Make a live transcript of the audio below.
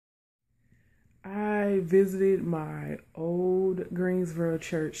I visited my old Greensboro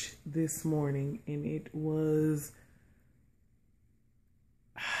church this morning, and it was,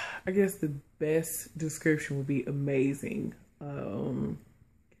 I guess the best description would be amazing.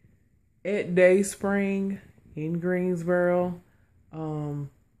 At Dayspring in Greensboro,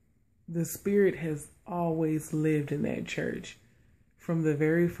 the Spirit has always lived in that church. From the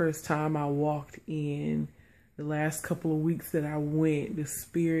very first time I walked in, the last couple of weeks that I went, the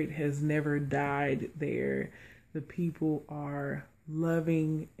Spirit has never died there. The people are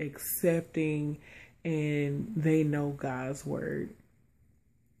loving, accepting, and they know God's word.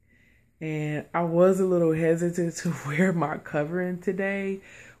 And I was a little hesitant to wear my covering today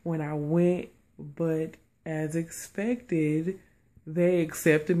when I went, but as expected, they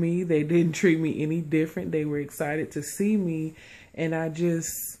accepted me. They didn't treat me any different. They were excited to see me. And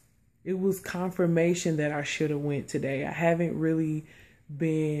it was confirmation that I should have went today. I haven't really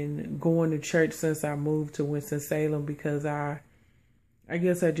been going to church since I moved to Winston-Salem because I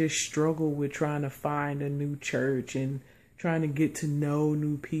guess I just struggle with trying to find a new church and trying to get to know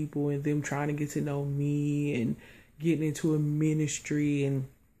new people and them trying to get to know me and getting into a ministry. And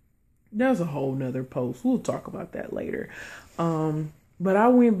there's a whole nother post. We'll talk about that later. But I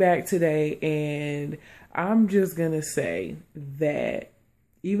went back today, and I'm just going to say that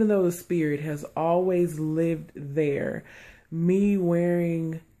even though the Spirit has always lived there, me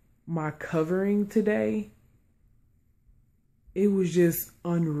wearing my covering today, it was just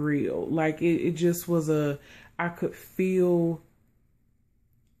unreal. Like it just was I could feel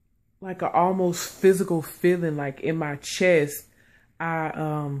like an almost physical feeling like in my chest.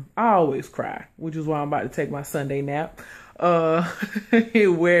 I always cry, which is why I'm about to take my Sunday nap.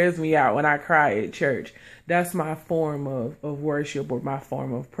 It wears me out when I cry at church. That's my form of worship or my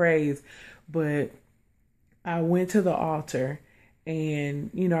form of praise. But I went to the altar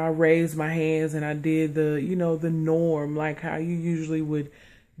and, I raised my hands and I did the norm, like how you usually would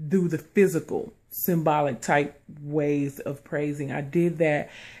do the physical, symbolic type ways of praising. I did that.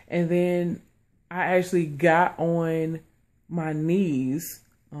 And then I actually got on my knees,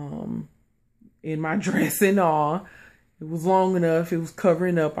 in my dress and all. It was long enough. It was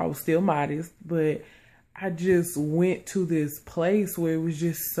covering up. I was still modest, but I just went to this place where it was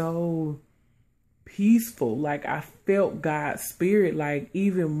just so peaceful. Like I felt God's Spirit, like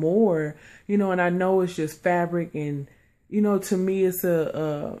even more, and I know it's just fabric and, to me it's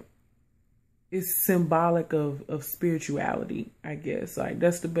it's symbolic of spirituality, I guess. Like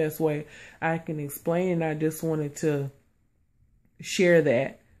that's the best way I can explain. I just wanted to share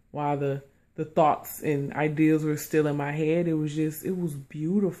that while the thoughts and ideas were still in my head. It was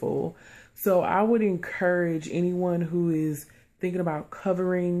beautiful. So I would encourage anyone who is thinking about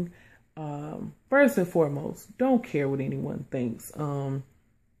covering, first and foremost, don't care what anyone thinks.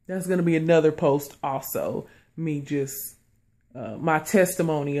 That's going to be another post also. Me just, my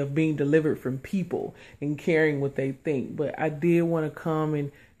testimony of being delivered from people and caring what they think. But I did want to come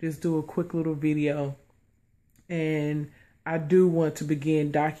and just do a quick little video, and I do want to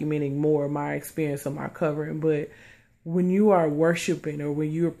begin documenting more of my experience of my covering. But when you are worshiping or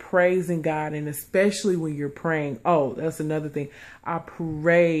when you're praising God, and especially when you're praying, that's another thing. I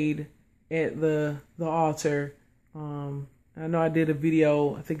prayed at the altar. I know I did a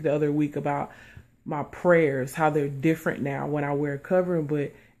video, I think the other week, about my prayers, how they're different now when I wear a covering.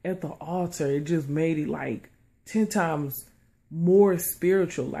 But at the altar, it just made it like 10 times more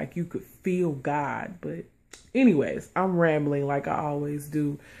spiritual. Like you could feel God. But anyways, I'm rambling like I always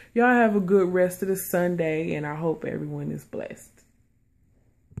do. Y'all have a good rest of the Sunday, and I hope everyone is blessed.